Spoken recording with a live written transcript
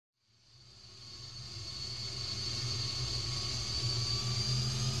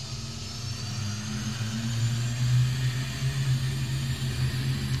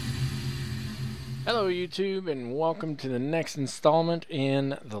Hello YouTube, and welcome to the next installment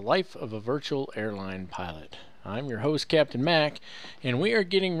in the life of a virtual airline pilot. I'm your host, Captain Mac, and we are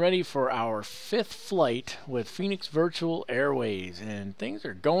getting ready for our 5th flight with Phoenix Virtual Airways, and things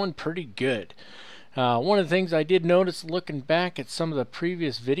are going pretty good. One of the things I did notice looking back at some of the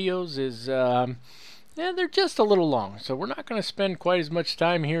previous videos is they're just a little long, so we're not going to spend quite as much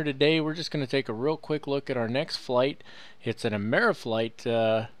time here today. We're just going to take a real quick look at our next flight. It's an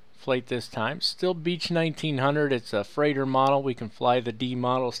Ameriflight flight this time. Still Beech 1900. It's a freighter model. We can fly the D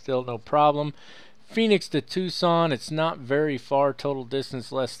model still, no problem. Phoenix to Tucson. It's not very far. Total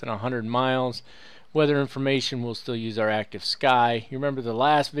distance less than 100 miles. Weather information, we'll still use our active sky. You remember the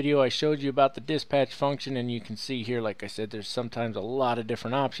last video I showed you about the dispatch function, and you can see here, like I said, there's sometimes a lot of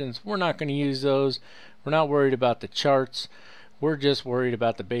different options. We're not going to use those. We're not worried about the charts. We're just worried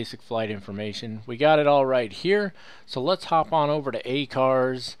about the basic flight information. We got it all right here. So let's hop on over to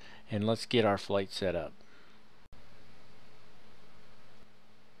ACARS and let's get our flight set up.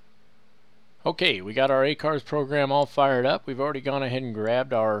 Okay, we got our ACARS program all fired up. We've already gone ahead and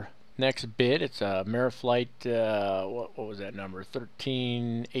grabbed our next bid. It's a Ameriflight, what was that number?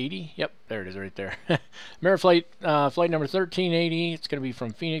 1380? Yep, there it is right there. Ameriflight flight number 1380. It's going to be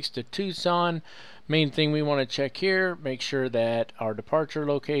from Phoenix to Tucson. Main thing we want to check here, make sure that our departure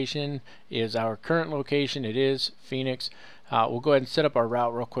location is our current location. It is Phoenix. We'll go ahead and set up our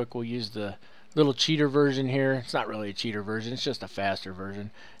route real quick. We'll use the little cheater version here. It's not really a cheater version, it's just a faster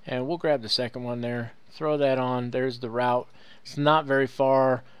version. And we'll grab the second one there, throw that on. There's the route. It's not very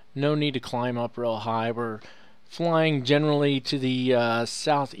far. No need to climb up real high. We're flying generally to the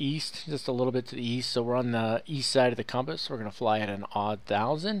southeast, just a little bit to the east, so we're on the east side of the compass. We're going to fly at an odd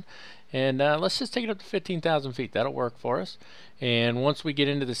 1,000, and let's just take it up to 15,000 feet. That'll work for us. And once we get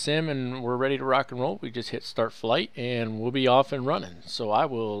into the sim and we're ready to rock and roll, we just hit start flight and we'll be off and running. So I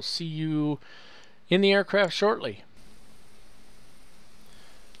will see you in the aircraft shortly.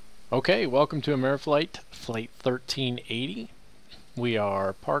 Okay, welcome to Ameriflight Flight 1380. We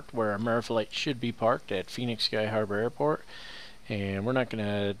are parked where Ameriflight should be parked, at Phoenix Sky Harbor Airport, and we're not going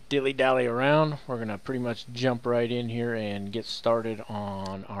to dilly-dally around. We're going to pretty much jump right in here and get started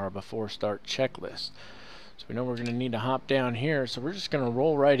on our before start checklist. So we know we're going to need to hop down here, so we're just going to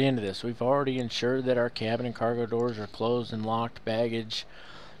roll right into this. We've already ensured that our cabin and cargo doors are closed and locked. Baggage,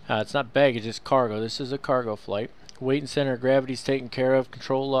 it's not baggage, it's cargo. This is a cargo flight. Weight and center of gravity is taken care of.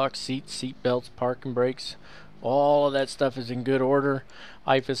 Control locks, seats, seat belts, parking brakes. All of that stuff is in good order.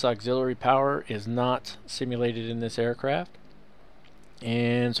 IFAS auxiliary power is not simulated in this aircraft.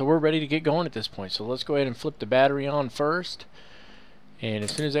 And so we're ready to get going at this point. So let's go ahead and flip the battery on first. And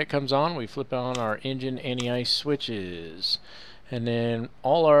as soon as that comes on, we flip on our engine anti-ice switches. And then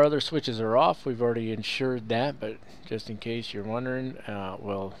all our other switches are off. We've already ensured that, but just in case you're wondering,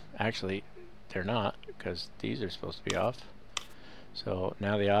 well, actually, they're not, because these are supposed to be off. So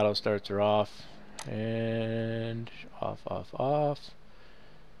now the auto starts are off. And off, off, off.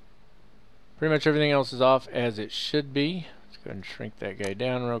 Pretty much everything else is off as it should be. Let's go ahead and shrink that guy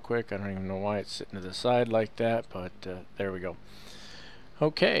down real quick. I don't even know why it's sitting to the side like that, but there we go.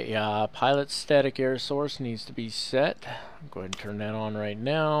 Okay, pilot static air source needs to be set. I'll go ahead and turn that on right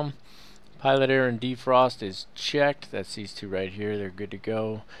now. Pilot air and defrost is checked. That's these two right here. They're good to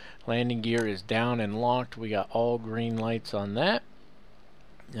go. Landing gear is down and locked. We got all green lights on that.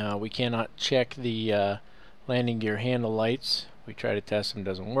 We cannot check the landing gear handle lights. We try to test them,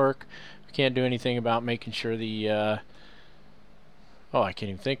 doesn't work. We can't do anything about making sure the oh, I can't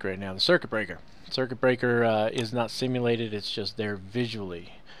even think right now. The circuit breaker. Circuit breaker is not simulated, it's just there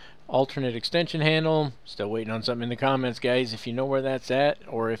visually. Alternate extension handle, still waiting on something in the comments, guys. If you know where that's at,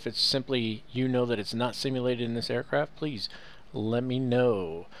 or if it's simply you know that it's not simulated in this aircraft, please let me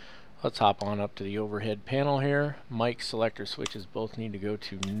know. Let's hop on up to the overhead panel here. Mic selector switches both need to go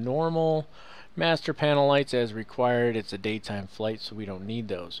to normal. Master panel lights as required. It's a daytime flight, so we don't need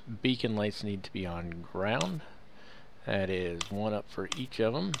those. Beacon lights need to be on ground. That is one up for each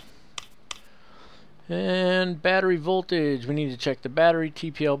of them. And battery voltage. We need to check the battery,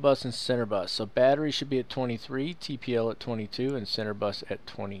 TPL bus, and center bus. So battery should be at 23, TPL at 22, and center bus at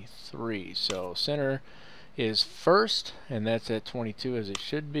 23. So center is first, and that's at 22 as it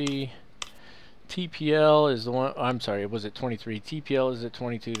should be. TPL is the one, I'm sorry, it was at 23. TPL is at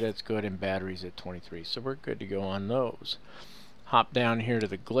 22, that's good, and batteries at 23. So we're good to go on those. Hop down here to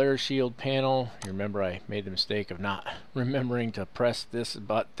the glare shield panel. You remember I made the mistake of not remembering to press this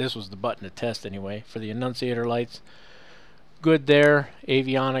button. This was the button to test anyway for the annunciator lights. Good there.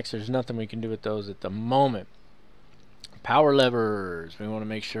 Avionics, there's nothing we can do with those at the moment. Power levers. We want to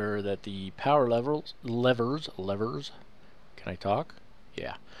make sure that the power levers, can I talk?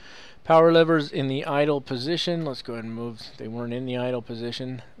 Yeah. Power levers in the idle position. Let's go ahead and move. They weren't in the idle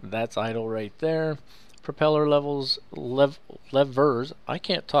position. That's idle right there. Propeller levers. I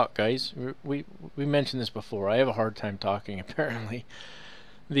can't talk, guys. We mentioned this before. I have a hard time talking apparently.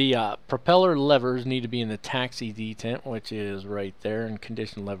 The propeller levers need to be in the taxi detent, which is right there, and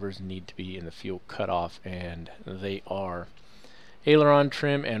condition levers need to be in the fuel cutoff, and they are. Aileron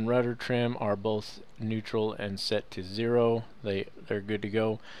trim and rudder trim are both neutral and set to 0. They're good to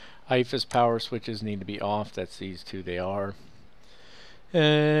go. IFAS power switches need to be off. That's these two. They are.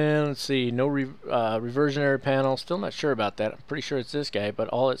 And let's see, no reversionary panel. Still not sure about that. I'm pretty sure it's this guy, but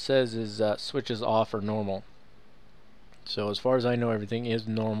all it says is switches off or normal. So as far as I know, everything is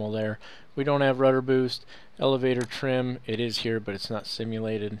normal there. We don't have rudder boost. Elevator trim, it is here, but it's not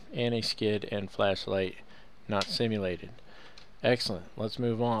simulated. Anti-skid and flashlight, not simulated. Excellent. Let's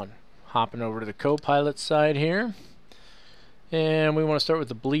move on. Hopping over to the co-pilot side here. And we want to start with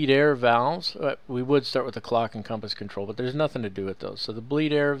the bleed air valves. We would start with the clock and compass control, but there's nothing to do with those. So the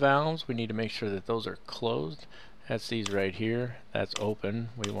bleed air valves, we need to make sure that those are closed. That's these right here. That's open.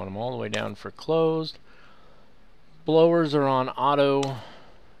 We want them all the way down for closed. Blowers are on auto.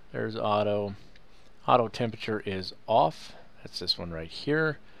 There's auto. Auto temperature is off. That's this one right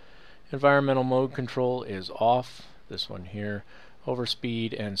here. Environmental mode control is off. This one here.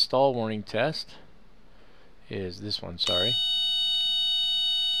 Overspeed and stall warning test is this one, sorry.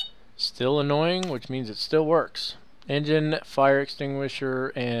 Still annoying, which means it still works. Engine, fire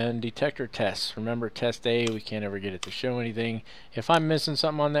extinguisher, and detector tests. Remember, test A, we can't ever get it to show anything. If I'm missing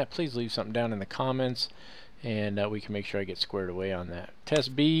something on that, please leave something down in the comments, and we can make sure I get squared away on that.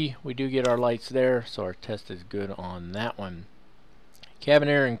 Test B, we do get our lights there, so our test is good on that one. Cabin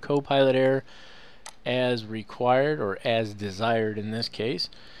air and co-pilot air as required, or as desired in this case,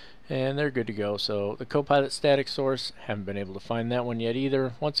 and they're good to go. So the co-pilot static source, haven't been able to find that one yet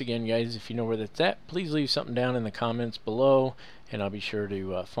either. Once again, guys, if you know where that's at, please leave something down in the comments below, and I'll be sure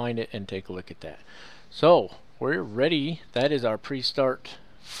to find it and take a look at that. So we're ready. That is our pre-start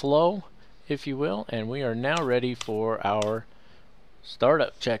flow, if you will, and we are now ready for our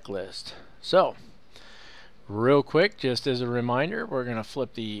startup checklist. So real quick, just as a reminder, we're going to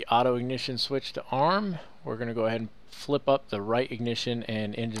flip the auto ignition switch to arm. We're going to go ahead and flip up the right ignition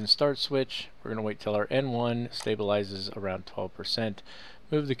and engine start switch. We're going to wait till our N1 stabilizes around 12%.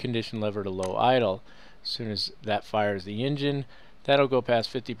 Move the condition lever to low idle. As soon as that fires the engine, that'll go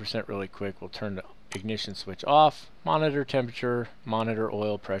past 50% really quick. We'll turn the ignition switch off, monitor temperature, monitor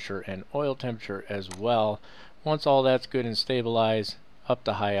oil pressure and oil temperature as well. Once all that's good and stabilized, up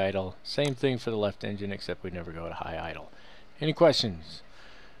to high idle. Same thing for the left engine, except we never go to high idle. Any questions?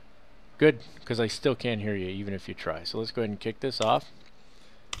 Good, because I still can't hear you even if you try. So let's go ahead and kick this off.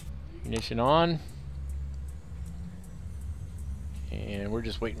 Ignition on. And we're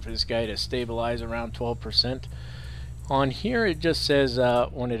just waiting for this guy to stabilize around 12%. On here it just says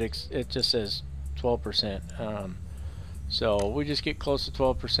it just says 12%. So we just get close to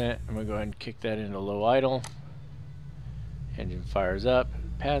 12% and we go ahead and kick that into low idle. Engine fires up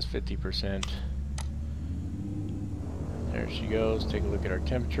past 50%. There she goes. Take a look at our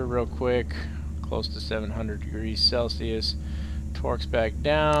temperature real quick. Close to 700 degrees Celsius. Torque's back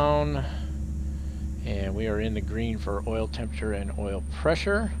down. And we are in the green for oil temperature and oil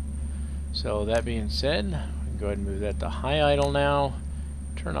pressure. So that being said, we can go ahead and move that to high idle now.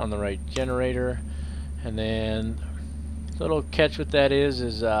 Turn on the right generator. And then the little catch with that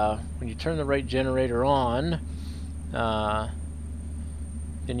is when you turn the right generator on,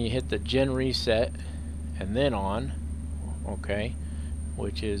 then you hit the gen reset and then on. Okay,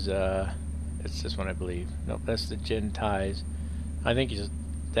 which is it's this one, I believe. Nope, that's the gen ties. I think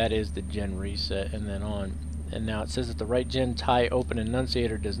that is the gen reset and then on. And now it says that the right gen tie open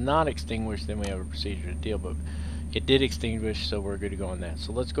enunciator does not extinguish. Then we have a procedure to deal, but it did extinguish, so we're good to go on that.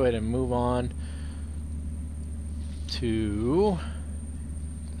 So let's go ahead and move on to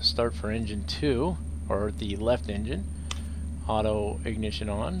start for engine 2, or the left engine. Auto ignition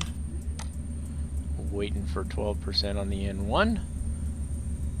on. Waiting for 12% on the N1.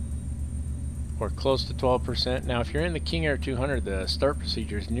 We're close to 12%. Now if you're in the King Air 200, the start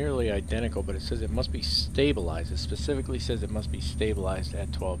procedure is nearly identical, but it says it must be stabilized. It specifically says it must be stabilized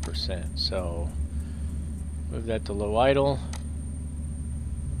at 12%. So move that to low idle.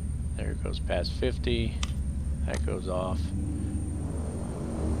 There it goes past 50. That goes off.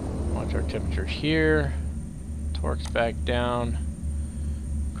 Watch our temperature here. Torque's back down.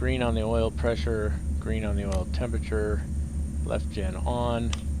 Green on the oil pressure, green on the oil temperature, left gen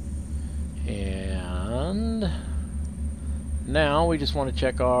on, and Now we just want to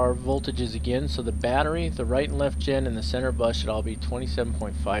check our voltages again. So the battery, the right and left gen, and the center bus should all be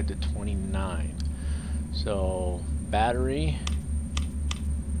 27.5 to 29. So battery,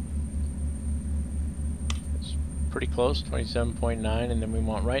 it's pretty close, 27.9, and then we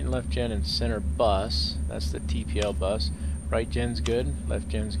want right and left gen and center bus. That's the TPL bus. Right gen's good, left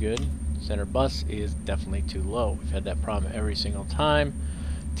gen's good. Center bus is definitely too low. We've had that problem every single time.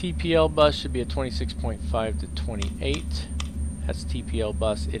 TPL bus should be at 26.5 to 28. That's TPL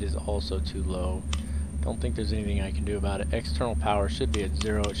bus. It is also too low. Don't think there's anything I can do about it. External power should be at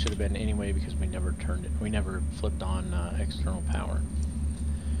 0. It should have been anyway because we never turned it. We never flipped on external power.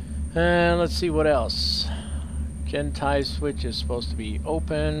 And let's see what else. Gen tie switch is supposed to be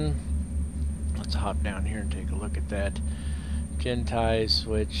open. Let's hop down here and take a look at that. Gen tie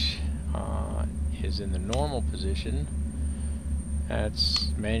switch is in the normal position.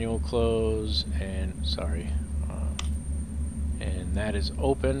 That's manual close and and that is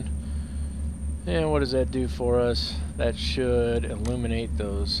open. And what does that do for us? That should illuminate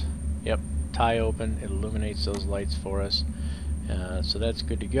those. Yep, tie open. It illuminates those lights for us. So that's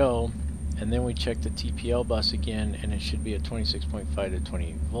good to go. And then we check the TPL bus again, and it should be at 26.5 to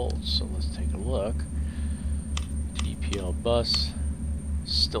 28 volts. So let's take a look. TPL bus,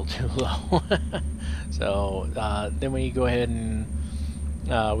 still too low. So then we go ahead and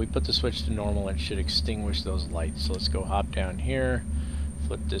we put the switch to normal, and it should extinguish those lights. So let's go hop down here,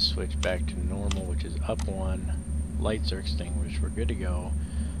 flip this switch back to normal, which is up 1. Lights are extinguished. We're good to go.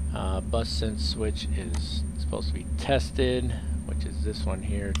 Bus sense switch is supposed to be tested, which is this one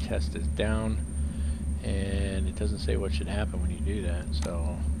here. Test is down, and it doesn't say what should happen when you do that.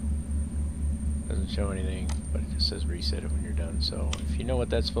 So it doesn't show anything, but it just says reset it when you're done. So if you know what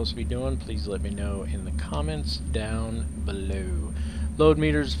that's supposed to be doing, please let me know in the comments down below. Load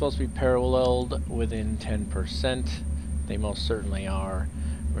meters are supposed to be paralleled within 10%. They most certainly are.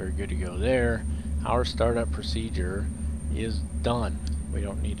 We're good to go there. Our startup procedure is done. We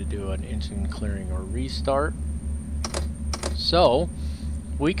don't need to do an engine clearing or restart. So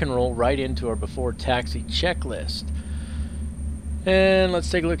we can roll right into our before taxi checklist. And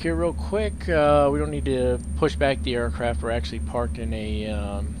let's take a look here real quick. We don't need to push back the aircraft. We're actually parked in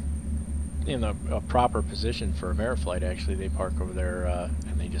a proper position for Ameriflight. Actually, they park over there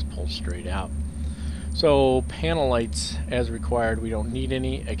and they just pull straight out. So panel lights as required. We don't need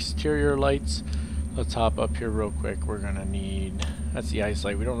any exterior lights. Let's hop up here real quick. We're gonna need, that's the ice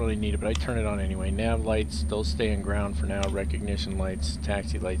light. We don't really need it, but I turn it on anyway. Nav lights, those stay in ground for now. Recognition lights,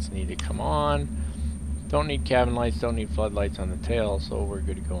 taxi lights need to come on. Don't need cabin lights, don't need floodlights on the tail, so we're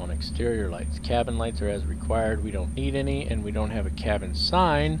good to go on exterior lights. Cabin lights are as required. We don't need any, and we don't have a cabin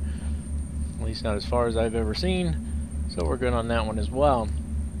sign, at least not as far as I've ever seen, so we're good on that one as well.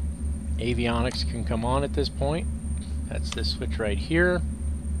 Avionics can come on at this point. That's this switch right here.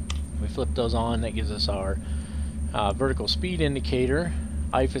 We flip those on. That gives us our vertical speed indicator.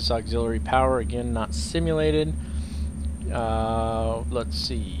 IFAS auxiliary power, again not simulated. Let's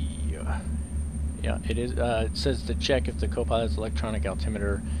see. Yeah, it is. It says to check if the co-pilot's electronic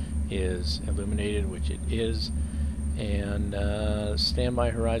altimeter is illuminated, which it is. And standby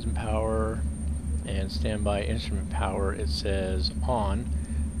horizon power and standby instrument power, it says on.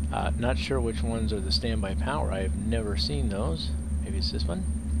 Not sure which ones are the standby power. I have never seen those. Maybe it's this one?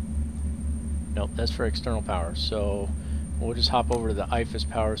 Nope, that's for external power. So we'll just hop over to the IFAS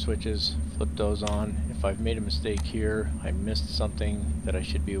power switches, flip those on. If I've made a mistake here, I missed something that I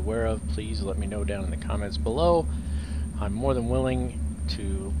should be aware of, please let me know down in the comments below. I'm more than willing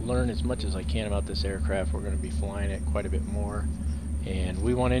to learn as much as I can about this aircraft. We're going to be flying it quite a bit more, and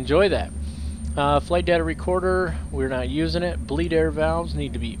we want to enjoy that. Flight data recorder, we're not using it. Bleed air valves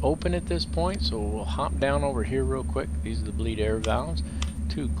need to be open at this point, so we'll hop down over here real quick. These are the bleed air valves.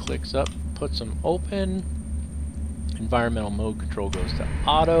 2 clicks up puts them open. Environmental mode control goes to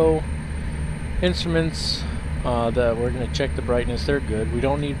auto. Instruments, we're going to check the brightness. They're good. We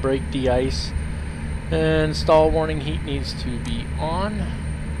don't need brake de-ice. And stall warning heat needs to be on.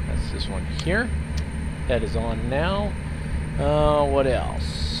 That's this one here. That is on now. What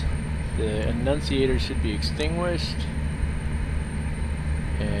else? The annunciator should be extinguished.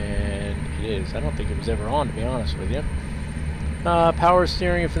 And it is. I don't think it was ever on, to be honest with you. Power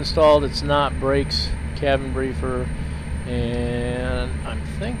steering, if installed, it's not. Brakes, cabin briefer, and I'm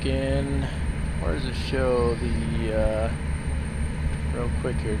thinking, where does it show the, real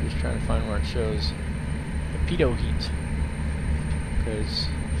quick here, just trying to find where it shows the pitot heat, because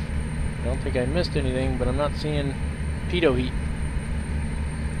I don't think I missed anything, but I'm not seeing pitot heat.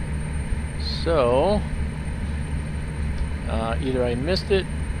 So, either I missed it,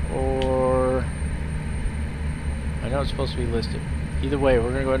 or I know it's supposed to be listed. Either way, we're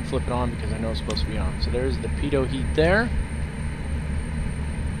going to go ahead and flip it on because I know it's supposed to be on. So there's the pitot heat there.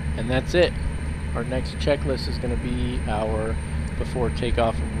 And that's it. Our next checklist is going to be our before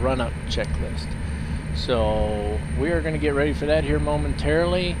takeoff run-up checklist. So we are going to get ready for that here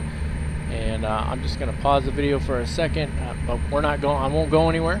momentarily. And I'm just going to pause the video for a second. But we're not going. I won't go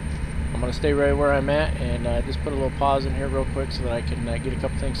anywhere. I'm going to stay right where I'm at and just put a little pause in here real quick so that I can get a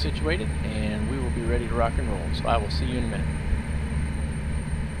couple things situated. And we will be ready to rock and roll. So I will see you in a minute.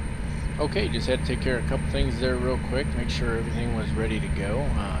 Okay, just had to take care of a couple things there real quick, make sure everything was ready to go.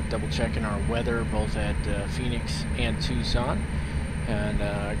 Double checking our weather both at Phoenix and Tucson. And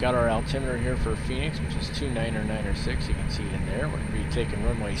got our altimeter here for Phoenix, which is 29096. You can see it in there. We're going to be taking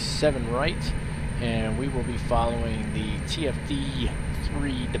runway 7 right, and we will be following the TFD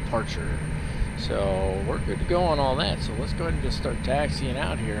 3 departure. So we're good to go on all that. So let's go ahead and just start taxiing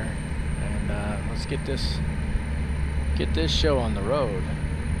out here, and let's get this show on the road.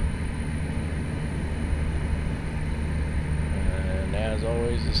 As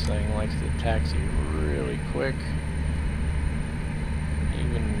always, this thing likes to taxi really quick,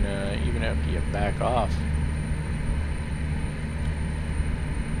 even after you back off.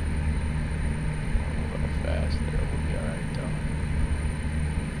 A little fast there, we'll be alright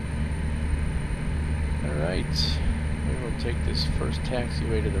though. Alright, we will take this first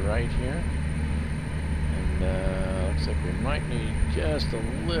taxiway to the right here, and looks like we might need just a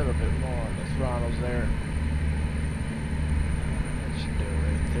little bit more on the throttles there.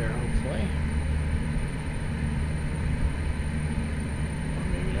 There, hopefully. Or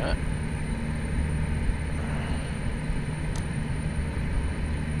maybe not.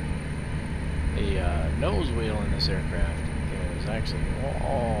 The nose wheel in this aircraft is actually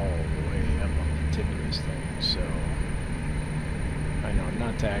all the way up on the tip of this thing, so I know I'm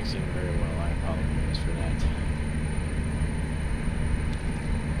not taxiing very well. I apologize for that.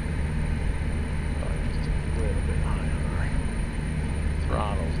 Probably just a little bit high on our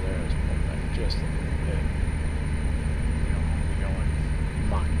throttles there. Is pulled back just a little bit. We don't want to be going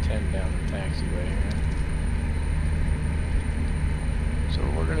Mach 10 down the taxiway here. So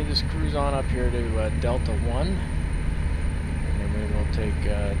we're going to just cruise on up here to Delta 1, and then we will take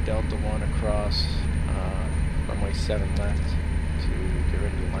Delta 1 across runway 7 left to get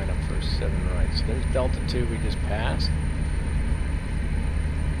ready to line up for 7 right. So there's Delta 2 we just passed.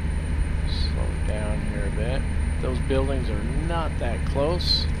 Slow it down here a bit. Those buildings are not that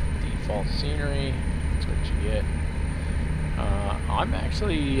close. Default scenery, that's what you get. I'm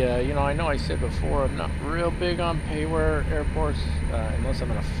actually, you know, I know I said before, I'm not real big on payware airports, unless I'm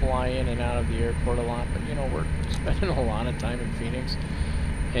going to fly in and out of the airport a lot. But, you know, we're spending a lot of time in Phoenix.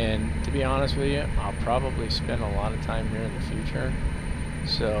 And to be honest with you, I'll probably spend a lot of time here in the future.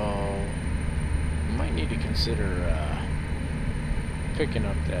 So, I might need to consider picking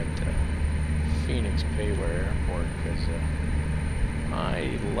up that Phoenix payware airport, because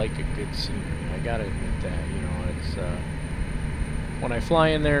I like a good scenery. I gotta admit that. You know, it's when I fly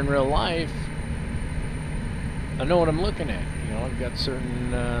in there in real life, I know what I'm looking at. You know, I've got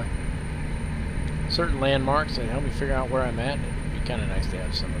certain landmarks that help me figure out where I'm at. It'd be kind of nice to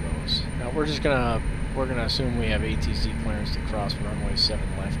have some of those. Now we're gonna assume we have ATC clearance to cross runway 7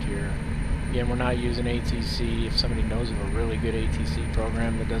 left here. Again, we're not using ATC. If somebody knows of a really good ATC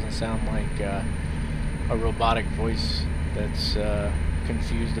program that doesn't sound like a robotic voice that's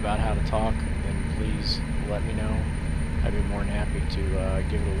confused about how to talk, then please let me know. I'd be more than happy to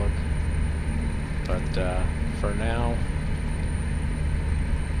give it a look. But for now,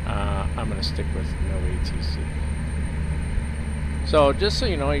 I'm going to stick with no ATC. So just so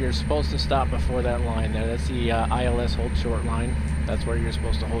you know, you're supposed to stop before that line there. That's the ILS hold short line. That's where you're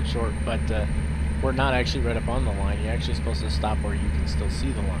supposed to hold short, but we're not actually right up on the line. You're actually supposed to stop where you can still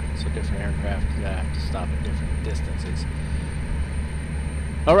see the line. So different aircraft have to stop at different distances.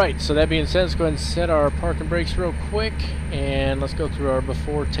 Alright, so that being said, let's go ahead and set our parking brakes real quick, and let's go through our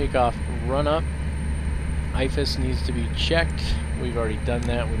before takeoff run up. IFAS needs to be checked. We've already done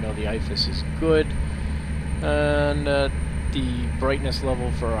that. We know the IFAS is good. And the brightness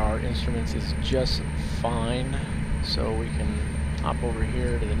level for our instruments is just fine. So we can hop over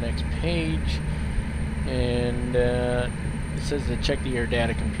here to the next page, and it says to check the air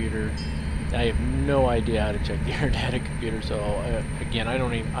data computer. I have no idea how to check the air data computer, so again, I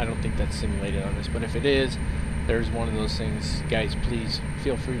don't think that's simulated on this, but if it is, there's one of those things. Guys, please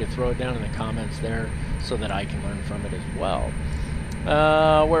feel free to throw it down in the comments there so that I can learn from it as well.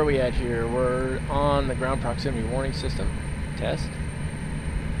 Where are we at here? We're on the ground proximity warning system test.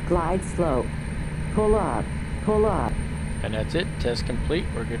 Glide slope. Pull up. Pull up. And that's it. Test complete.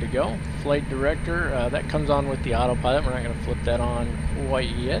 We're good to go. Flight director, that comes on with the autopilot. We're not going to flip that on quite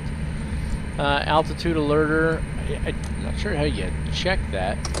yet. Altitude alerter, I'm not sure how you check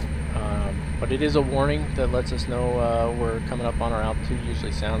that, but it is a warning that lets us know we're coming up on our altitude.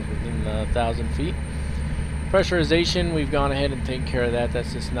 Usually sounds within 1,000 feet. Pressurization, we've gone ahead and taken care of that.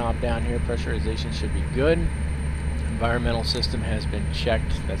 That's this knob down here. Pressurization should be good. Environmental system has been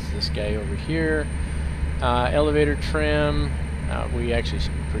checked. That's this guy over here. Elevator trim, we actually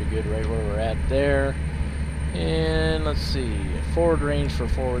should be pretty good right where we're at there. And let's see, forward range for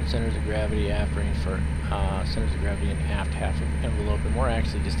forward centers of gravity, aft range for centers of gravity, and aft half envelope. And we're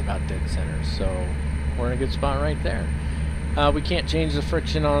actually just about dead center, so we're in a good spot right there. We can't change the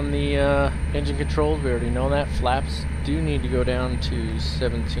friction on the engine controls. We already know that. Flaps do need to go down to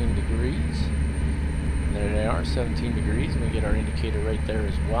 17 degrees. There they are, 17 degrees, and we get our indicator right there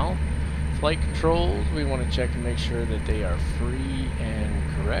as well. Flight controls, we want to check and make sure that they are free and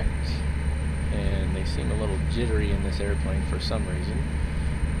correct. And they seem a little jittery in this airplane for some reason,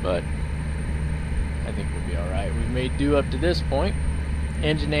 but I think we'll be alright. We've made do up to this point.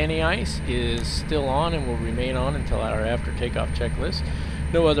 Engine anti-ice is still on and will remain on until our after takeoff checklist.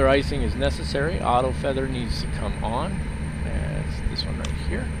 No other icing is necessary. Auto feather needs to come on. That's this one right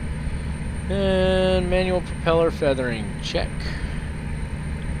here. And manual propeller feathering, check.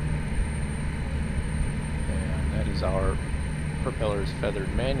 And that is our propellers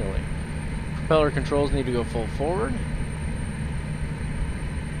feathered manually. Propeller controls need to go full forward.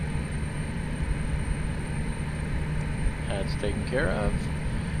 That's taken care of.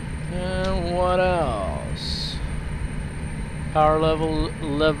 And what else? Power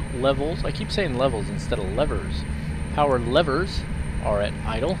levels. I keep saying levels instead of levers. Power levers are at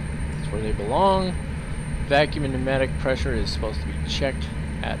idle. That's where they belong. Vacuum and pneumatic pressure is supposed to be checked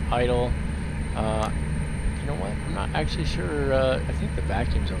at idle. You know what? I'm not actually sure. I think the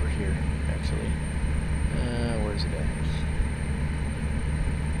vacuum's over here, actually. Where's it at?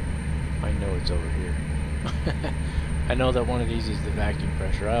 I know it's over here. I know that one of these is the vacuum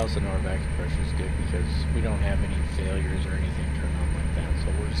pressure. I also know our vacuum pressure is good because we don't have any failures or anything turned on like that.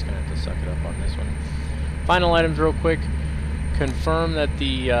 So we're just going to have to suck it up on this one. Final items real quick. Confirm that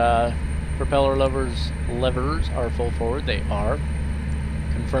the propeller levers are full forward. They are.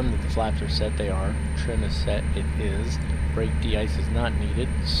 Confirm that the flaps are set. They are. Trim is set. It is. Brake de-ice is not needed.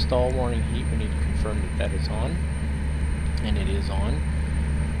 Stall warning heat. We need to confirm that that is on. And it is on.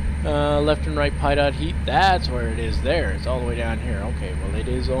 Left and right PIDOT heat. That's where it is there. It's all the way down here. Okay, well it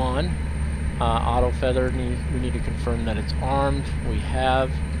is on. Auto feather. We need to confirm that it's armed. We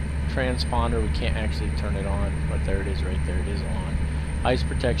have. Transponder. We can't actually turn it on. But there it is right there. It is on. Ice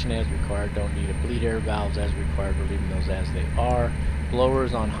protection as required. Don't need it. Bleed air valves as required. We're leaving those as they are.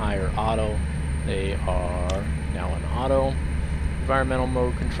 Blowers on high or auto. They are now in auto. Environmental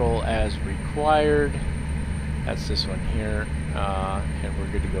mode control as required. That's this one here. And we're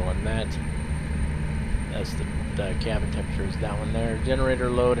good to go on that. That's the cabin temperature is that one there. Generator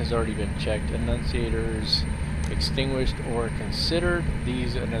load has already been checked. Annunciators extinguished or considered.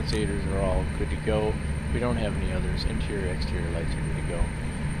 These annunciators are all good to go. We don't have any others. Interior, exterior lights are good to go.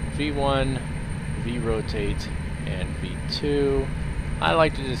 V1, V rotate, and V2. I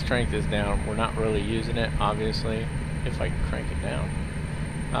like to just crank this down. We're not really using it, obviously, if I can crank it down.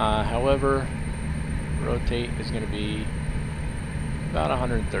 However, rotate is going to be about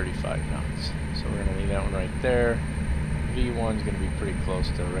 135 knots. So we're going to leave that one right there. V1 is going to be pretty close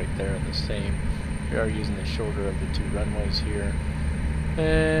to right there in the same. We are using the shoulder of the two runways here.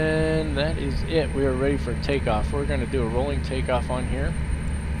 And that is it. We are ready for takeoff. We're going to do a rolling takeoff on here.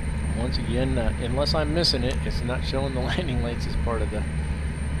 Once again, unless I'm missing it, it's not showing the landing lights as part of the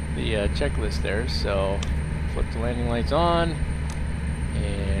checklist there. So flip the landing lights on,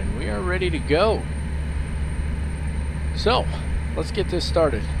 and we are ready to go. So let's get this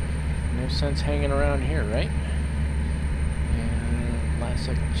started. No sense hanging around here, right? And last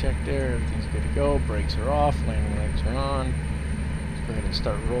second check there, everything's good to go. Brakes are off, landing lights are on. Let's go ahead and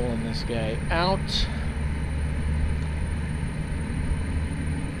start rolling this guy out.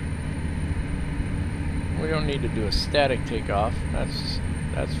 We don't need to do a static takeoff. That's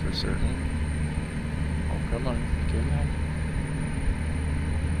for certain. Oh, come on, come on.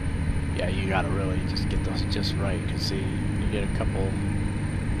 Yeah, you gotta really just get those just right. You can see you get a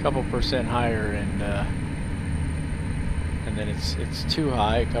couple percent higher, and then it's too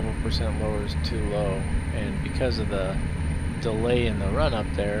high. A couple percent lower is too low, and because of the delay in the run up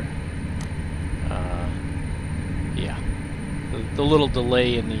there, yeah. The little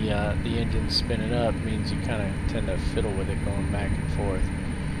delay in the engine spinning up means you kind of tend to fiddle with it going back and forth.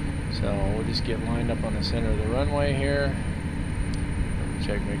 So we'll just get lined up on the center of the runway here.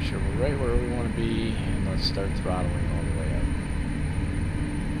 check, make sure we're right where we want to be, and let's start throttling all the way up.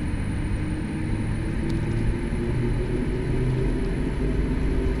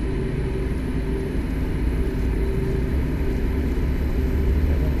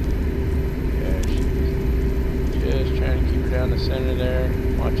 Down the center there,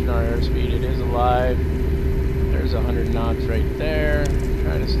 watching our airspeed. It is alive. There's 100 knots right there.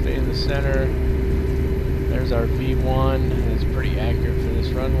 Try to stay in the center. There's our V1. It's pretty accurate for this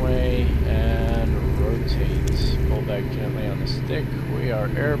runway. And rotate. Pull back gently on the stick. We are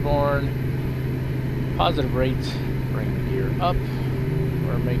airborne. Positive rate. Bring the gear up.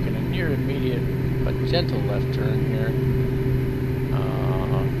 We're making a near immediate but gentle left turn here.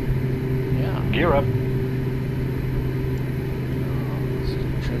 Yeah. Gear up.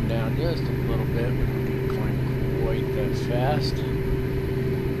 Trim down just a little bit. We don't need to climb quite that fast. And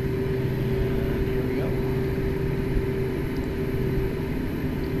here we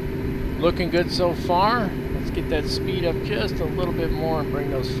go. Looking good so far. Let's get that speed up just a little bit more and bring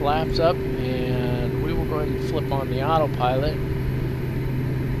those flaps up. And we will go ahead and flip on the autopilot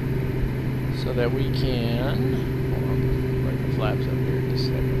so that we can. Hold on, bring the flaps up here in just a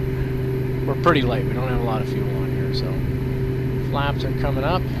second. We're pretty light. We don't have a lot of fuel on here, so. Flaps are coming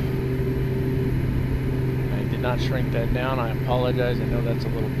up. I did not shrink that down. I apologize. I know that's a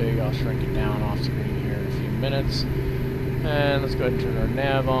little big. I'll shrink it down off screen here in a few minutes. And let's go ahead and turn our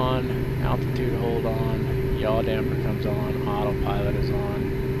nav on. Altitude hold on. Yaw damper comes on. Autopilot is on.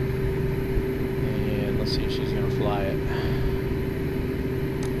 And let's see if she's going to fly it.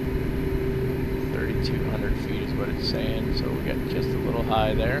 3,200 feet is what it's saying. So we got just a little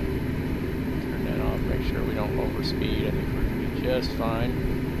high there. Turn that off. Make sure we don't overspeed. I think we're just fine.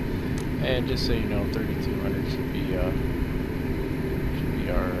 And just so you know, 3,200 should be our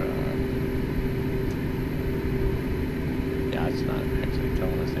yeah, it's not actually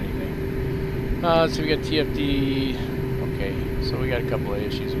telling us anything. So we got TFD. Okay, so we got a couple of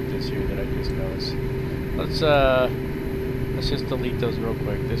issues with this here that I just noticed. Let's just delete those real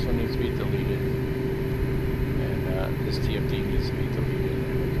quick. This one needs to be deleted, and this TFD needs to be deleted.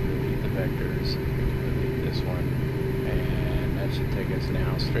 And we can delete the vectors. We can delete this one. That should take us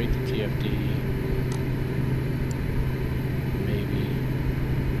now straight to TFD. Maybe.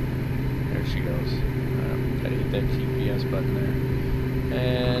 There she goes. Gotta hit that GPS button there.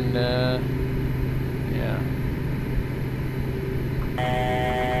 And, yeah.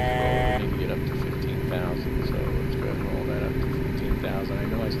 So we need to get up to 15,000. So let's go ahead and roll that up to 15,000. I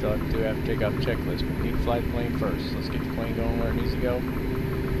know I still have to take off checklist, but we need to fly the plane first. Let's get the plane going where it needs to go.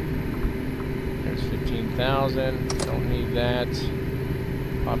 There's 15,000. Don't need that.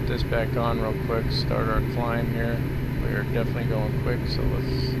 Pop this back on real quick. Start our climb here. We are definitely going quick, so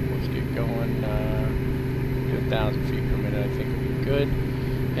let's get going. Do 1,000 feet per minute. I think it'll be good.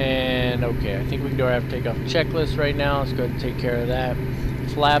 And okay, I think we can do our after takeoff checklist right now. Let's go ahead and take care of that.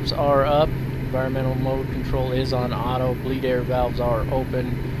 Flaps are up. Environmental mode control is on auto. Bleed air valves are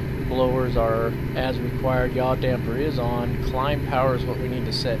open. Blowers are as required. Yaw damper is on. Climb power is what we need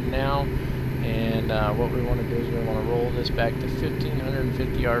to set now. And what we want to do is we want to roll this back to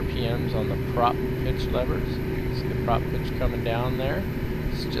 1,550 RPMs on the prop pitch levers. You can see the prop pitch coming down there.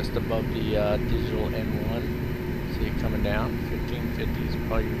 It's just above the digital N1. See it coming down. 1,550 is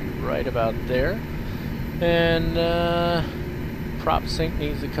probably right about there. And prop sync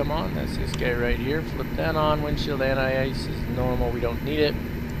needs to come on. That's this guy right here. Flip that on. Windshield anti-ice is normal. We don't need it.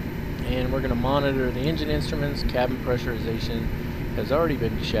 And we're going to monitor the engine instruments. Cabin pressurization has already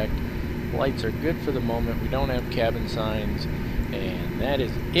been checked. Lights are good for the moment. We don't have cabin signs, and that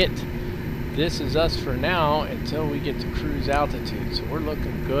is it. This is us for now until we get to cruise altitude. So we're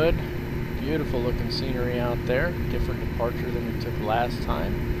looking good. Beautiful looking scenery out there. Different departure than we took last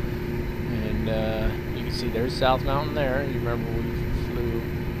time. And you can see there's South Mountain there. You remember we flew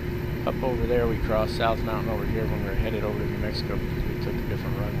up over there. We crossed South Mountain over here when we were headed over to New Mexico because we took a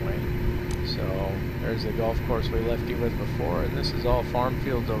different runway. So there's the golf course we left you with before, and this is all farm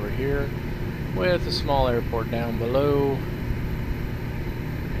fields over here with a small airport down below.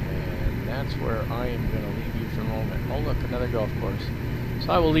 And that's where I am going to leave you for a moment. Oh look, another golf course.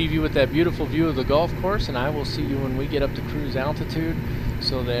 So I will leave you with that beautiful view of the golf course, and I will see you when we get up to cruise altitude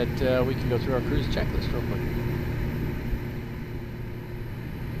so that we can go through our cruise checklist real quick.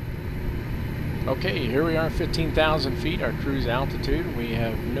 Okay, here we are, 15,000 feet, our cruise altitude. We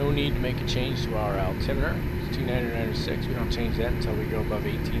have no need to make a change to our altimeter. It's 299.6. We don't change that until we go above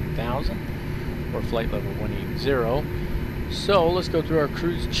 18,000 or flight level 180. So let's go through our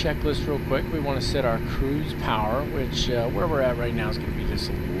cruise checklist real quick. We want to set our cruise power, which where we're at right now is going to be just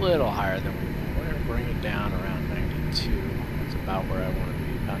a little higher than we want. We're going to bring it down around 92. That's about where I want to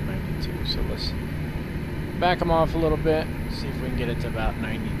So let's back them off a little bit, see if we can get it to about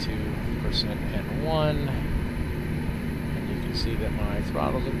 92% N1. And you can see that my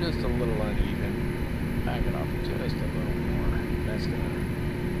throttles are just a little uneven. Back it off just a little more.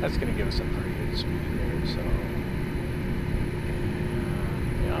 That's gonna give us a pretty good speed there. So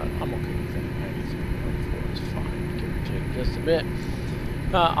yeah, I'm okay with that. 93.4 is fine. Give or take just a bit.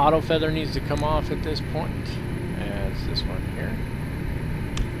 Auto feather needs to come off at this point, as this one here.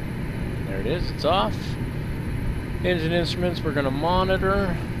 And there it is. It's off. Engine instruments we're going to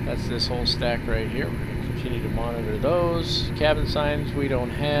monitor. That's this whole stack right here. We're going to continue to monitor those. Cabin signs we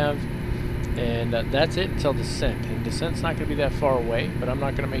don't have. And that's it until descent. And descent's not going to be that far away, but I'm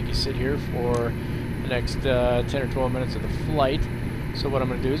not going to make you sit here for the next 10 or 12 minutes of the flight. So what I'm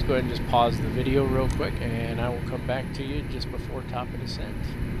going to do is go ahead and just pause the video real quick, and I will come back to you just before top of descent.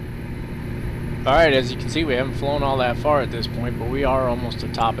 Alright, as you can see, we haven't flown all that far at this point, but we are almost to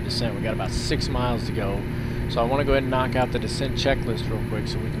top of descent. We got about 6 miles to go. So I want to go ahead and knock out the descent checklist real quick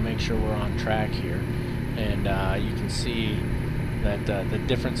so we can make sure we're on track here. And you can see that the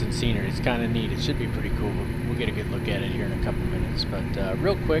difference in scenery is kind of neat. It should be pretty cool. We'll get a good look at it here in a couple minutes. But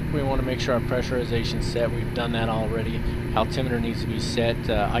real quick, we want to make sure our pressurization's set. We've done that already. Altimeter needs to be set.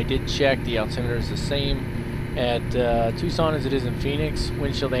 I did check. The altimeter is the same at Tucson as it is in Phoenix.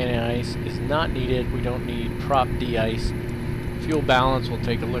 Windshield anti-ice is not needed. We don't need prop de-ice. Fuel balance, we'll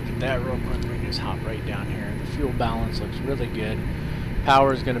take a look at that real quick. We can just hop right down here. The fuel balance looks really good.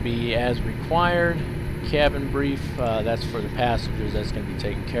 Power is going to be as required. Cabin brief, that's for the passengers. That's going to be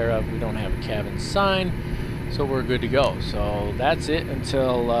taken care of. We don't have a cabin sign, so we're good to go. So that's it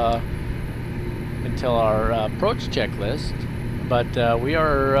until our approach checklist. But we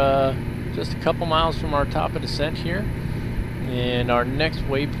are just a couple miles from our top of descent here, and our next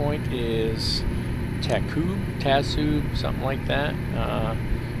waypoint is Tasub, something like that,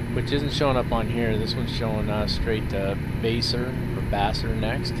 which isn't showing up on here. This one's showing straight to Basser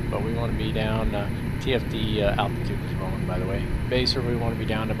next, but we want to be down. TFD altitude is wrong, by the way. Basser, we want to be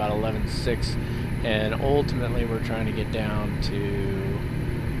down to about 11.6, and ultimately we're trying to get down to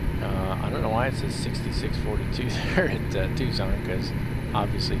I don't know why it says 6642 there at Tucson, because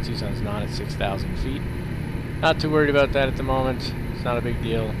obviously Tucson's not at 6,000 feet. Not too worried about that at the moment. It's not a big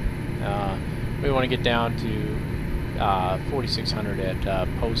deal. We want to get down to 4,600 at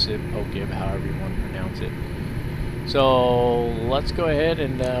Pokib, however you want to pronounce it. So let's go ahead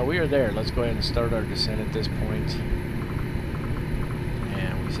and we are there. Let's go ahead and start our descent at this point.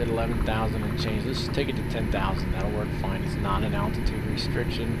 And we said 11,000 and change. Let's just take it to 10,000. That'll work fine. It's not an altitude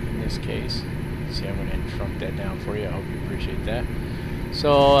restriction in this case. See, I'm going to shrunk that down for you. I hope you appreciate that.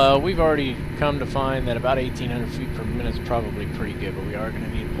 So we've already come to find that about 1,800 feet per minute is probably pretty good, but we are going to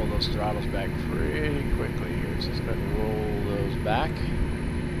need to pull those throttles back pretty quickly here. So let's go ahead and roll those back.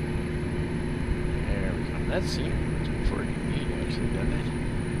 There we go. That scenery looks pretty neat, actually, doesn't it?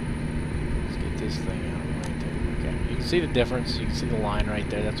 Let's get this thing out of the way. Take a look at it. You can see the difference. You can see the line right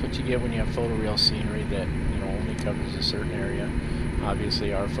there. That's what you get when you have photoreal scenery that only covers a certain area.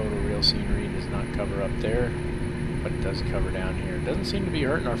 Obviously, our photoreal scenery does not cover up there, but it does cover down here. It doesn't seem to be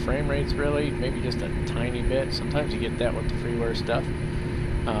hurting our frame rates really, maybe just a tiny bit. Sometimes you get that with the freeware stuff,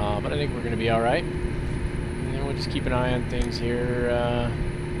 but I think we're going to be alright. And then we'll just keep an eye on things here,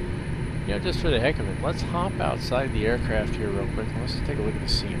 just for the heck of it. Let's hop outside the aircraft here real quick and let's just take a look at the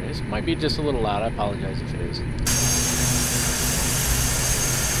scenery. This might be just a little loud, I apologize if it is.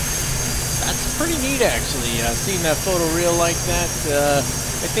 That's pretty neat actually, seeing that photoreal like that.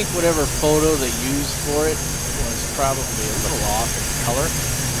 I think whatever photo they used for it was probably a little off in color,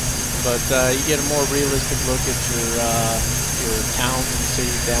 but you get a more realistic look at your towns and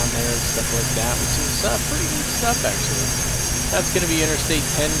cities down there and stuff like that, which is pretty neat stuff actually. That's going to be Interstate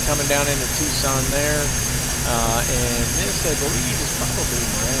 10 coming down into Tucson there, and this I believe is probably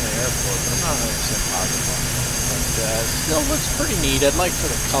Marana Airport, but I'm not 100% positive on that. But still looks pretty neat. I'd like for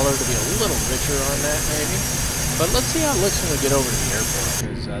the color to be a little richer on that maybe. But let's see how it looks when we get over to the airport,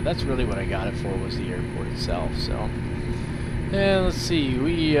 because that's really what I got it for, was the airport itself. So, and let's see,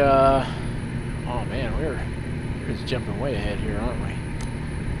 oh man, we're just jumping way ahead here, aren't we?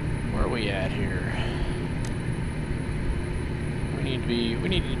 Where are we at here? We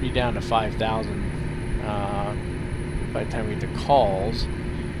need to be down to 5,000 by the time we get the calls.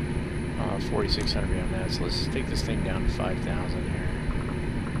 4,600 on that. So let's just take this thing down to 5,000 here,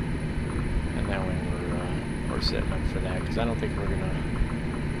 and that way we're setting up for that, because I don't think we're gonna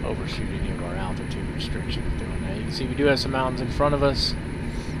overshoot any of our altitude restrictions doing that. You can see we do have some mountains in front of us,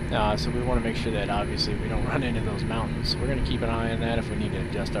 so we want to make sure that obviously we don't run into those mountains. So we're going to keep an eye on that if we need to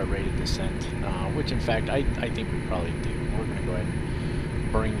adjust our rate of descent, which in fact I think we probably do. We're going to go ahead and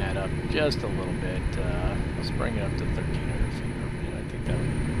bring that up just a little bit. Let's bring it up to 1,300 feet per minute. I think that would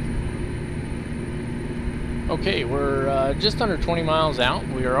be good. Okay, we're just under 20 miles out.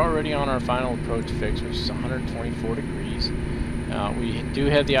 We are already on our final approach fix, which is 124 degrees. We do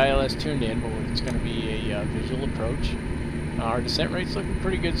have the ILS tuned in, but it's going to be a visual approach. Our descent rate's looking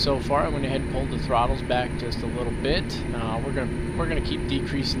pretty good so far. I went ahead and pulled the throttles back just a little bit. We're gonna keep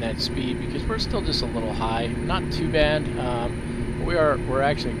decreasing that speed because we're still just a little high. Not too bad. We're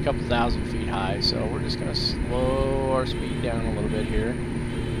actually a couple thousand feet high, so we're just gonna slow our speed down a little bit here.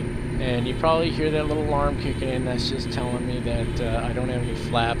 And you probably hear that little alarm kicking in. That's just telling me that I don't have any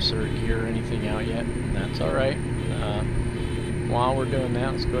flaps or gear or anything out yet. And that's all right. While we're doing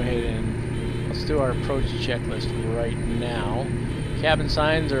that, let's go ahead and let's do our approach checklist right now. Cabin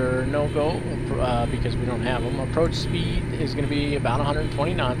signs are no-go because we don't have them. Approach speed is going to be about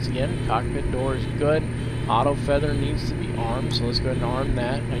 120 knots again. Cockpit door is good. Auto feather needs to be armed, so let's go ahead and arm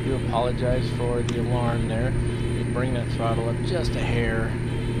that. I do apologize for the alarm there. We bring that throttle up just a hair.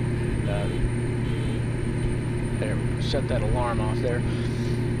 And, there, we go. Shut that alarm off there.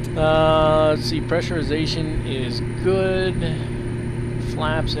 Let's see, pressurization is good.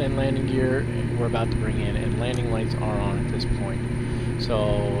 Flaps and landing gear we're about to bring in, and landing lights are on at this point.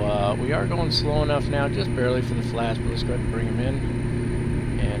 So we are going slow enough now, just barely for the flaps, but let's go ahead and bring them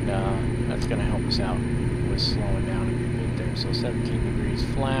in, and that's going to help us out with slowing down a good bit there. So 17 degrees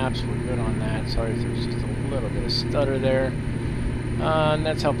flaps, we're good on that. Sorry if there's just a little bit of stutter there. And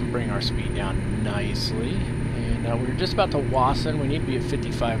that's helping bring our speed down nicely. And we're just about to Wasson. We need to be at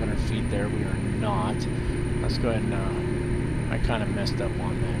 5,500 feet there. We are not. Let's go ahead and I kind of messed up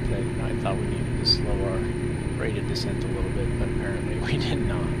on that. I thought we needed to slow our rate of descent a little bit, but apparently we did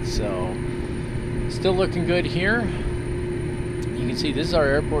not. So, still looking good here. You can see this is our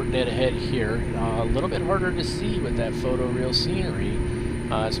airport dead ahead here. A little bit harder to see with that photoreal scenery,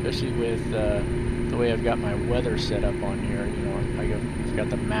 especially with the way I've got my weather set up on here. You know, I've got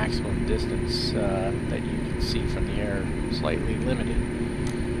the maximum distance that you can see from the air slightly limited.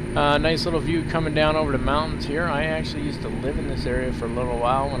 Nice little view coming down over the mountains here. I actually used to live in this area for a little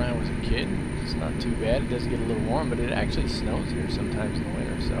while when I was a kid. It's not too bad. It does get a little warm, but it actually snows here sometimes in the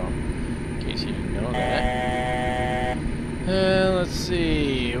winter, so in case you didn't know that. Let's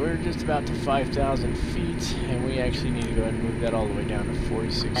see. We're just about to 5,000 feet, and we actually need to go ahead and move that all the way down to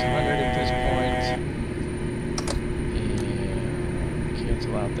 4,600 at this point. And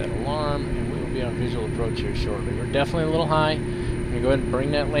cancel out that alarm, and we will be on visual approach here shortly. We're definitely a little high. I'm going to go ahead and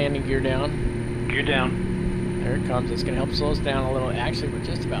bring that landing gear down. Gear down. There it comes. It's going to help slow us down a little. Actually, we're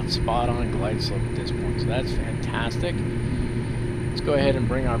just about spot on glide slope at this point, so that's fantastic. Let's go ahead and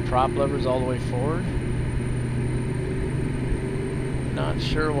bring our prop levers all the way forward. Not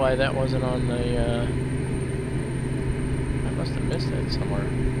sure why that wasn't on the... I must have missed that somewhere.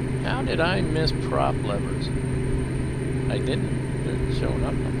 How did I miss prop levers? I didn't. They're showing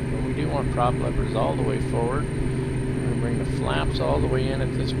up. But we do want prop levers all the way forward. Bring the flaps all the way in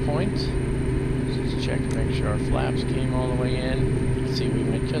at this point. Let's just check to make sure our flaps came all the way in. You can see we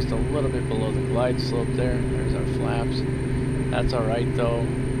went just a little bit below the glide slope there. There's our flaps. That's alright though.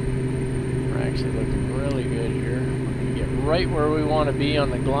 We're actually looking really good here. We're going to get right where we want to be on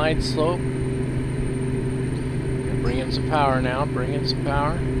the glide slope. Bring in some power now. Bring in some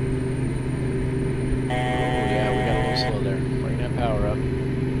power. Oh yeah, we got a little slow there. Bring that power up.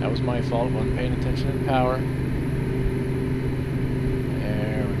 That was my fault. Wasn't paying attention to the power.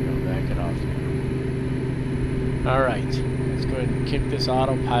 Alright, let's go ahead and kick this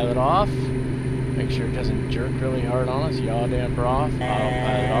autopilot off. Make sure it doesn't jerk really hard on us. Yaw damper off,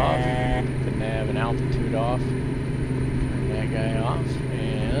 autopilot off, the nav and altitude off. Turn that guy off.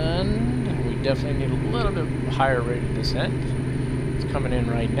 And we definitely need a little bit higher rate of descent. It's coming in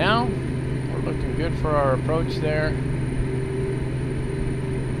right now. We're looking good for our approach there.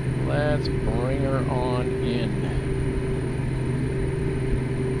 Let's bring her on in.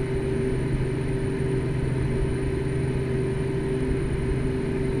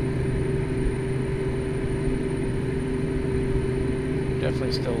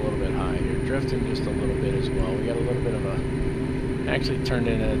 Definitely still a little bit high here. Drifting just a little bit as well. We got a little bit of a... Actually turned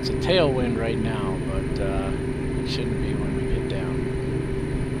in it's a tailwind right now, but it shouldn't be when we get down.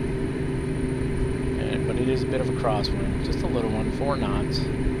 But it is a bit of a crosswind. Just a little one, 4 knots.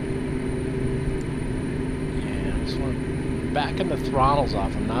 And I just want to... Backing the throttles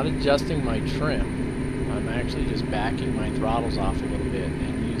off. I'm not adjusting my trim. I'm actually just backing my throttles off a little bit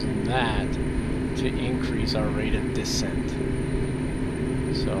and using that to increase our rate of descent.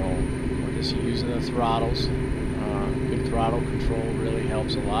 So we're just using the throttles. Good throttle control really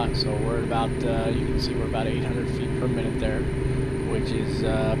helps a lot. So we're at about, you can see we're about 800 feet per minute there. which is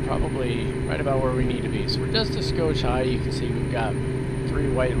probably right about where we need to be. So we're just a skosh high. You can see we've got 3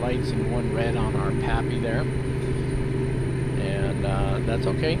 white lights and 1 red on our PAPI there. And that's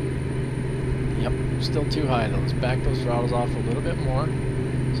okay. Yep, still too high though. Let's back those throttles off a little bit more.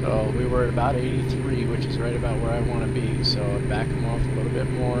 So we were at about 83, which is right about where I want to be. So back them off a little bit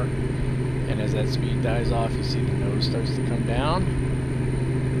more. And as that speed dies off, you see the nose starts to come down.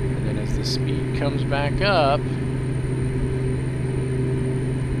 And then as the speed comes back up,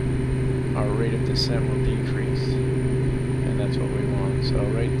 our rate of descent will decrease. And that's what we want. So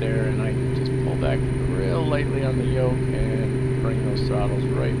right there, and I can just pull back real lightly on the yoke and bring those throttles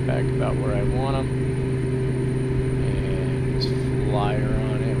right back about where I want them. And just fly her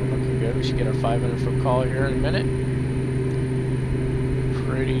on in. We're looking good. We should get our 500-foot call here in a minute.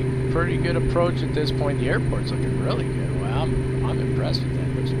 Pretty good approach at this point. The airport's looking really good. Wow, I'm impressed with that.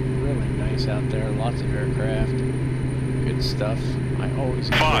 It looks really nice out there. Lots of aircraft. Good stuff. I always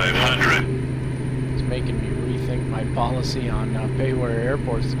 500. It's making me rethink my policy on payware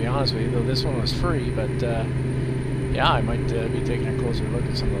airports, to be honest with you, though this one was free. But yeah, I might be taking a closer look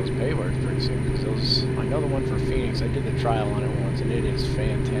at some of those paywares pretty soon, because those, I know the one for Phoenix, I did the trial on it once and it is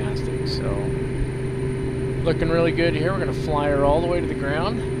fantastic. So looking really good here. We're going to fly her all the way to the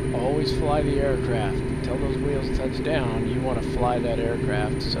ground. Always fly the aircraft. Until those wheels touch down, you want to fly that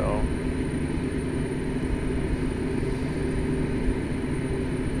aircraft. So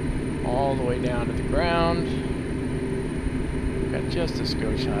all the way down to the ground. Got just a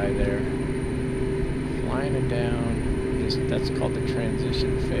skosh high there. Flying it down. Just, that's called the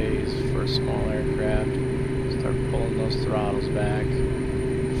transition phase for a small aircraft. Start pulling those throttles back.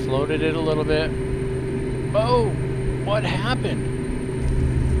 Floated it a little bit. Oh, what happened?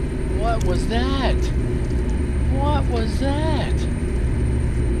 What was that? What was that?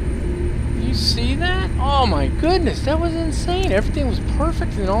 You see that? Oh my goodness, that was insane. Everything was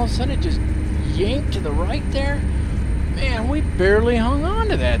perfect, and all of a sudden it just yanked to the right there. Man, we barely hung on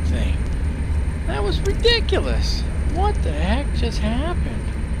to that thing. That was ridiculous. What the heck just happened?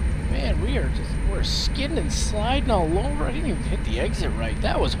 Man, we're skidding and sliding all over. I didn't even hit the exit right.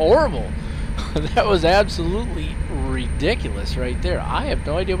 That was horrible. That was absolutely ridiculous right there. I have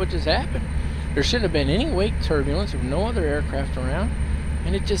no idea what just happened. There shouldn't have been any wake turbulence. There were no other aircraft around,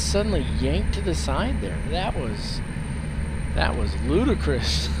 and it just suddenly yanked to the side there. That was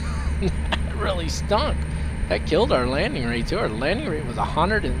ludicrous. That really stunk. That killed our landing rate too. Our landing rate was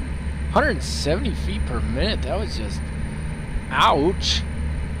 170 feet per minute. That was just, ouch.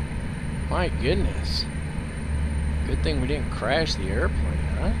 My goodness. Good thing we didn't crash the airplane,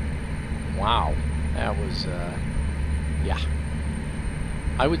 huh? Wow, that was, yeah.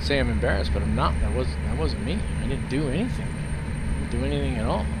 I would say I'm embarrassed, but I'm not. That wasn't me. I didn't do anything. I didn't do anything at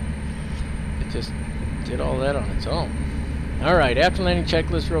all. It just did all that on its own. All right, after landing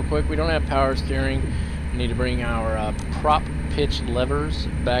checklist real quick. We don't have power steering. We need to bring our prop pitch levers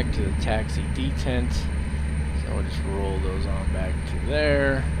back to the taxi detent. So we'll just roll those on back to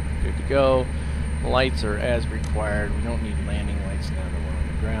there. Good to go. Lights are as required. We don't need landing lights now that we're on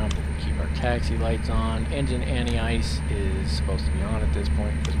the ground, but we keep our taxi lights on. Engine anti-ice is supposed to be on at this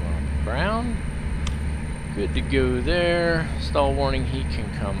point because we're on the ground. Good to go there. Stall warning heat can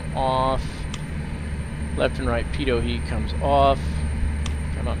come off. Left and right pitot heat comes off.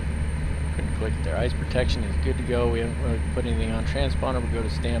 Come on. Couldn't click it there. Ice protection is good to go. We haven't really put anything on. Transponder, we go to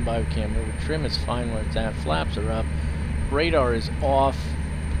standby. We can't move it. Trim is fine where it's at. Flaps are up. Radar is off.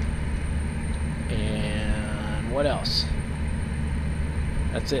 And what else?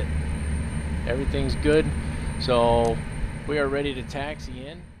 That's it. Everything's good. So we are ready to taxi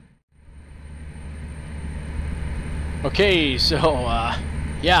in. Okay, so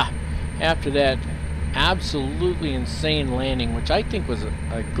yeah, after that absolutely insane landing, which I think was a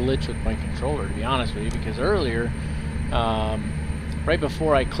glitch with my controller, to be honest with you, because earlier, right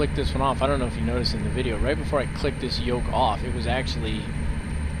before I clicked this one off, I don't know if you noticed in the video, right before I clicked this yoke off, it was actually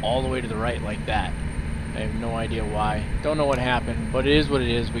all the way to the right like that. I have no idea why. Don't know what happened, but it is what it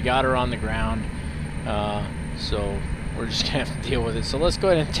is. We got her on the ground, so we're just gonna have to deal with it. So let's go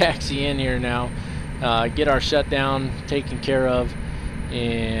ahead and taxi in here now, get our shutdown taken care of,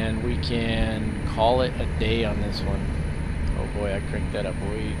 and we can call it a day on this one. Oh boy, I cranked that up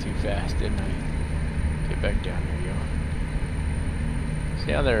way too fast, didn't I? Get back down, there you go.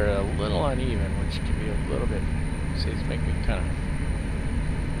 See how they're a little uneven, which can be a little bit, see, it's making me kind of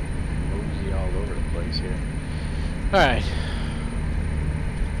mosey all over the place here. Alright.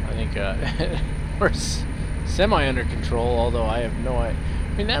 I think we're semi under control, although I have no idea.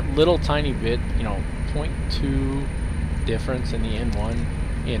 I mean, that little tiny bit, you know, 0.2 difference in the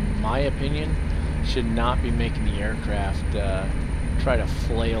N1, in my opinion, should not be making the aircraft try to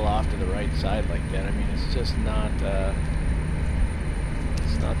flail off to the right side like that. I mean, it's just not that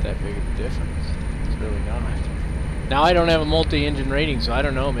big of a difference. It's really not. Now, I don't have a multi-engine rating, so I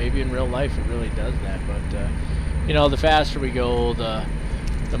don't know. Maybe in real life it really does that. But you know, the faster we go, the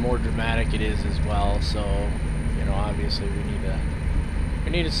more dramatic it is as well. So, you know, obviously we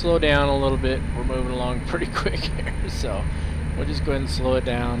need to slow down a little bit. We're moving along pretty quick here, so we'll just go ahead and slow it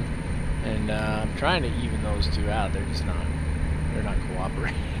down. And I'm trying to even those two out. They're just not. They're not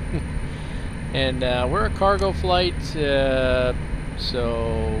cooperating. And we're a cargo flight, so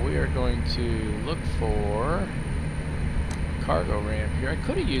we are going to look for cargo ramp here.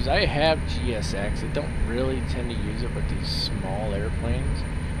 I have GSX. I don't really tend to use it with these small airplanes.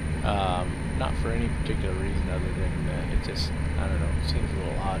 Not for any particular reason other than it just, I don't know, it seems a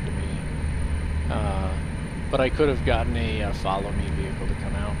little odd to me. But I could have gotten a follow me vehicle to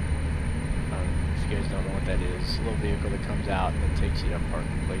come out. If you guys don't know what that is, a little vehicle that comes out and it takes you to a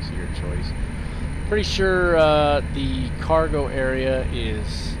parking place of your choice. Pretty sure the cargo area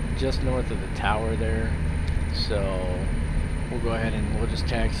is just north of the tower there, so we'll go ahead and we'll just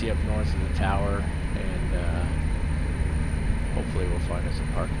taxi up north of the tower, and hopefully we'll find us a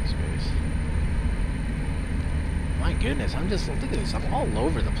parking space. My goodness, look at this, I'm all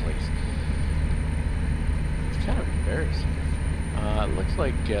over the place. It's kind of embarrassing. It looks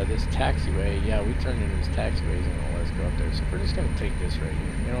like this taxiway, yeah, we turned into this taxiway, isn't gonna let us go up there, so we're just gonna take this right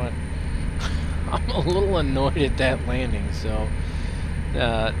here. You know what? I'm a little annoyed at that landing, so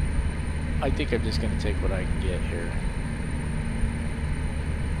I think I'm just gonna take what I can get here.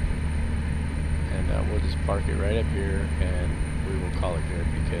 And we'll just park it right up here, and we will call it good,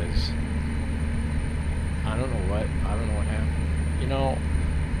 because I don't know what happened. You know,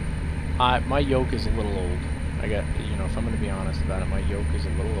 my yoke is a little old. You know, if I'm going to be honest about it, my yoke is a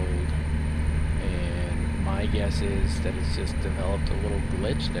little old, and my guess is that it's just developed a little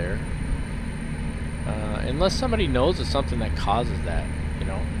glitch there. Unless somebody knows of something that causes that, you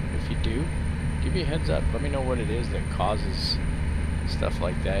know. If you do, give me a heads up. Let me know what it is that causes stuff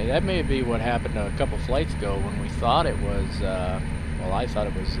like that. That may be what happened a couple flights ago when we thought it was, well, I thought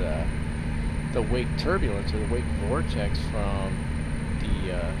it was the wake turbulence or the wake vortex from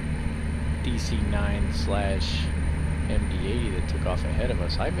the DC-9/MD-80 that took off ahead of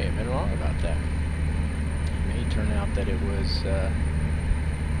us. I may have been wrong about that. It may turn out that it was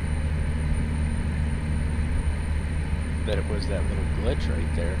that little glitch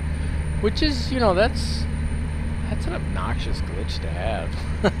right there, which is, you know, that's an obnoxious glitch to have.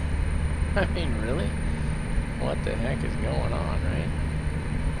 I mean, really? What the heck is going on, right?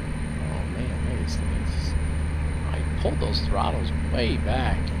 Oh man, look at these things. I pulled those throttles way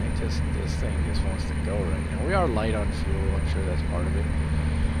back, and this thing just wants to go right now. We are light on fuel, I'm sure that's part of it.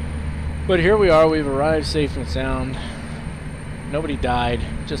 But here we are, we've arrived safe and sound. Nobody died,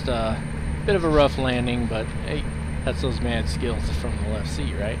 just a bit of a rough landing, but hey, that's those mad skills from the left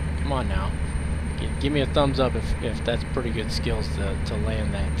seat, right? Come on now. Give me a thumbs up if that's pretty good skills to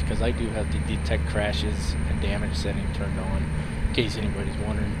land that, because I do have the detect crashes and damage setting turned on, in case anybody's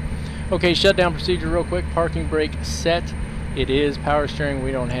wondering. Okay, shutdown procedure real quick. Parking brake set. It is power steering.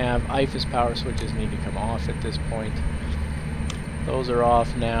 We don't have IFAS power switches need to come off at this point. Those are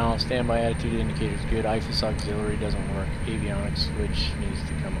off now. Standby attitude indicator is good. IFAS auxiliary doesn't work. Avionics switch needs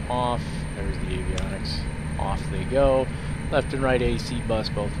to come off. There's the avionics. Off they go. Left and right AC bus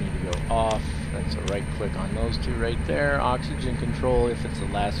both need to go off. That's a right click on those two right there. Oxygen control if it's the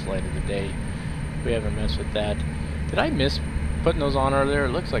last flight of the day. We haven't messed with that. Did I miss putting those on earlier?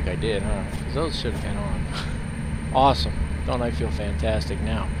 It looks like I did, huh? Because those should have been on. Awesome. Don't I feel fantastic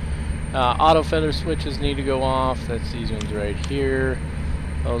now? Auto feather switches need to go off. That's these ones right here.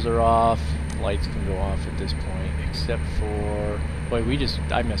 Those are off. Lights can go off at this point, except for... Boy,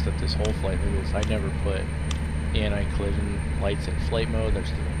 I messed up this whole flight with this. I never put anti-collision lights in flight mode. They're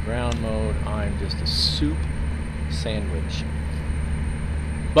still in ground mode. I'm just a soup sandwich.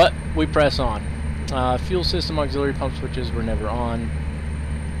 But we press on. Fuel system auxiliary pump switches were never on.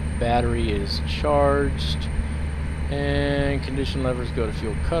 Battery is charged. And condition levers go to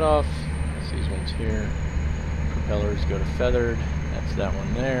fuel cutoff. That's these ones here. Propellers go to feathered. That's that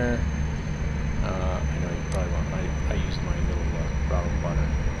one there. I know you probably want. I used my little throttle button.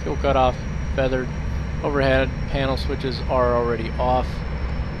 Fuel cutoff, feathered. Overhead panel switches are already off.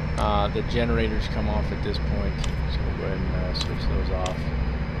 The generators come off at this point, so we'll go ahead and switch those off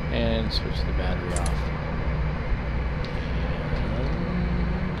and switch the battery off. And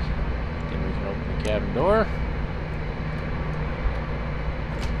then we can open the cabin door.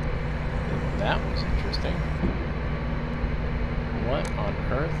 That was interesting. What on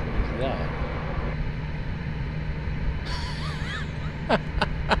earth is that?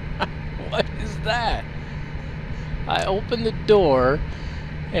 that? I opened the door,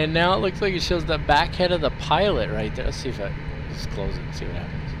 and now it looks like it shows the back head of the pilot right there. Let's see if let's close it and see what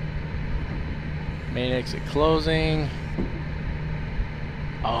happens. Main exit closing.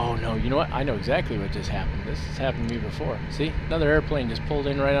 Oh no, you know what? I know exactly what just happened. This has happened to me before. See? Another airplane just pulled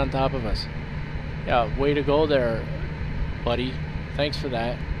in right on top of us. Yeah, way to go there, buddy. Thanks for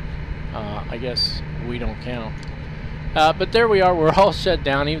that. I guess we don't count. But there we are. We're all shut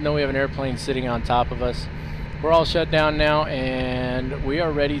down, even though we have an airplane sitting on top of us. We're all shut down now, and we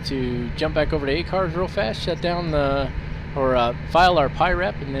are ready to jump back over to ACARS real fast, shut down file our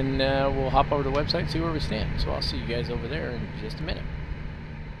PIREP, and then we'll hop over to the website and see where we stand. So I'll see you guys over there in just a minute.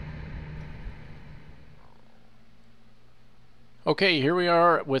 Okay, here we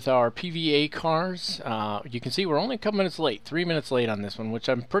are with our PVA cars. You can see we're only a couple minutes late, 3 minutes late on this one, which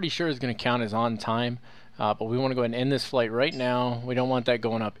I'm pretty sure is going to count as on time. But we want to go ahead and end this flight right now. We don't want that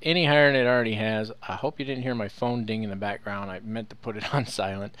going up any higher than it already has. I hope you didn't hear my phone ding in the background. I meant to put it on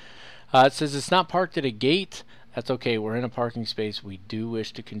silent. It says it's not parked at a gate. That's okay. We're in a parking space. We do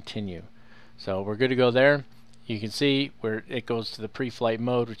wish to continue. So we're good to go there. You can see where it goes to the pre-flight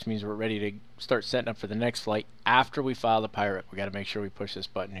mode, which means we're ready to start setting up for the next flight after we file the PIREP. We got to make sure we push this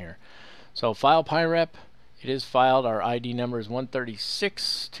button here. So file PIREP. It is filed. Our ID number is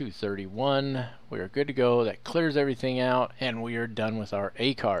 136231. We are good to go. That clears everything out, and we are done with our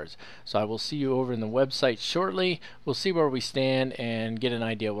ACARS. So I will see you over in the website shortly. We'll see where we stand and get an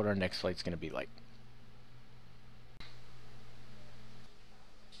idea what our next flight's going to be like.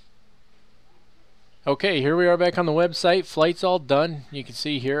 Okay, here we are back on the website. Flight's all done. You can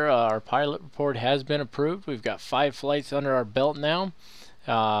see here our pilot report has been approved. We've got 5 flights under our belt now.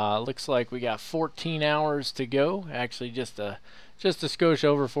 Looks like we got 14 hours to go. Actually, just a skosh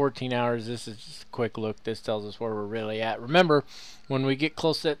over 14 hours. This is just a quick look. This tells us where we're really at. Remember, when we get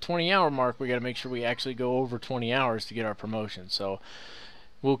close to that 20-hour mark, we got to make sure we actually go over 20 hours to get our promotion. So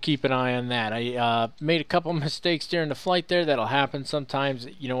we'll keep an eye on that. I made a couple mistakes during the flight there. That'll happen sometimes.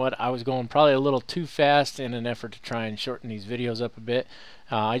 You know what? I was going probably a little too fast in an effort to try and shorten these videos up a bit.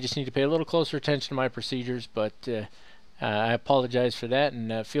 I just need to pay a little closer attention to my procedures, but I apologize for that,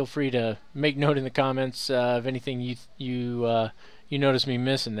 and feel free to make note in the comments of anything you notice me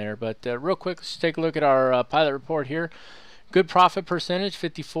missing there. But real quick, let's take a look at our pilot report here. Good profit percentage,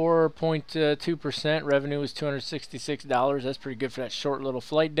 54.2%. Revenue was $266. That's pretty good for that short little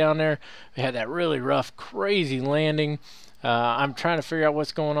flight down there. We had that really rough, crazy landing. I'm trying to figure out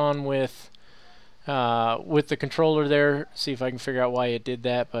what's going on with the controller there. See if I can figure out why it did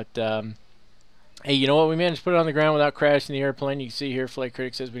that. But hey, you know what? We managed to put it on the ground without crashing the airplane. You can see here, Flight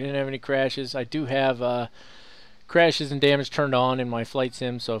Critic says we didn't have any crashes. I do have crashes and damage turned on in my flight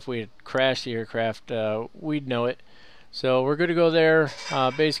sim, so if we had crashed the aircraft, we'd know it. So we're good to go there.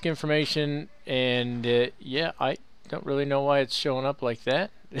 Basic information, and yeah, I don't really know why it's showing up like that.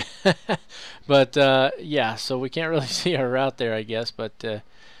 But yeah, so we can't really see our route there, I guess. But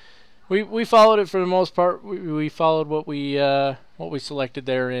we followed it for the most part. We followed what we selected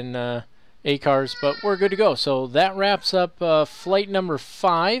there in ACARS, but we're good to go. So that wraps up flight number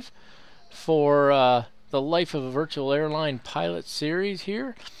 5 for the Life of a Virtual Airline Pilot series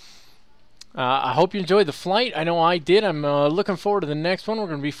here. I hope you enjoyed the flight. I know I did. I'm looking forward to the next one. We're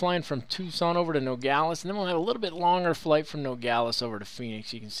going to be flying from Tucson over to Nogales, and then we'll have a little bit longer flight from Nogales over to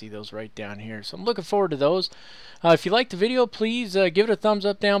Phoenix. You can see those right down here. So I'm looking forward to those. If you liked the video, please give it a thumbs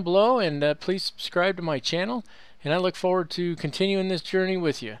up down below, and please subscribe to my channel. And I look forward to continuing this journey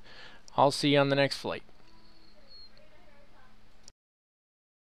with you. I'll see you on the next flight.